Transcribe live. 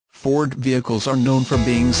Ford vehicles are known for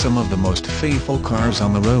being some of the most faithful cars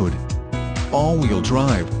on the road. All-wheel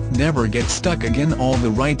drive, never get stuck again, all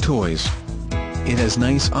the right toys. It has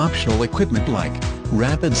nice optional equipment like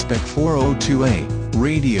Rapid Spec 402A,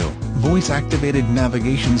 radio, voice-activated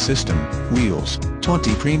navigation system, wheels,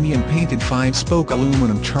 20 premium painted 5-spoke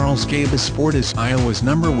aluminum. CharlesGabusFord is Iowa's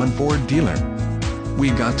 #1 Ford dealer. We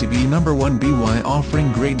got to be #1 by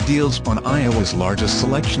offering great deals on Iowa's largest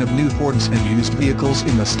selection of new Fords and used vehicles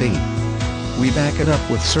in the state. We back it up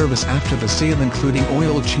with service after the sale, including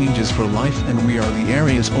oil changes for life, and we are the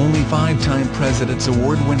area's only 5-time President's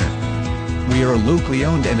Award winner. We are locally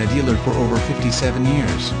owned and a dealer for over 57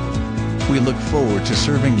 years. We look forward to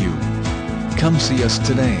serving you. Come see us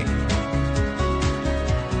today.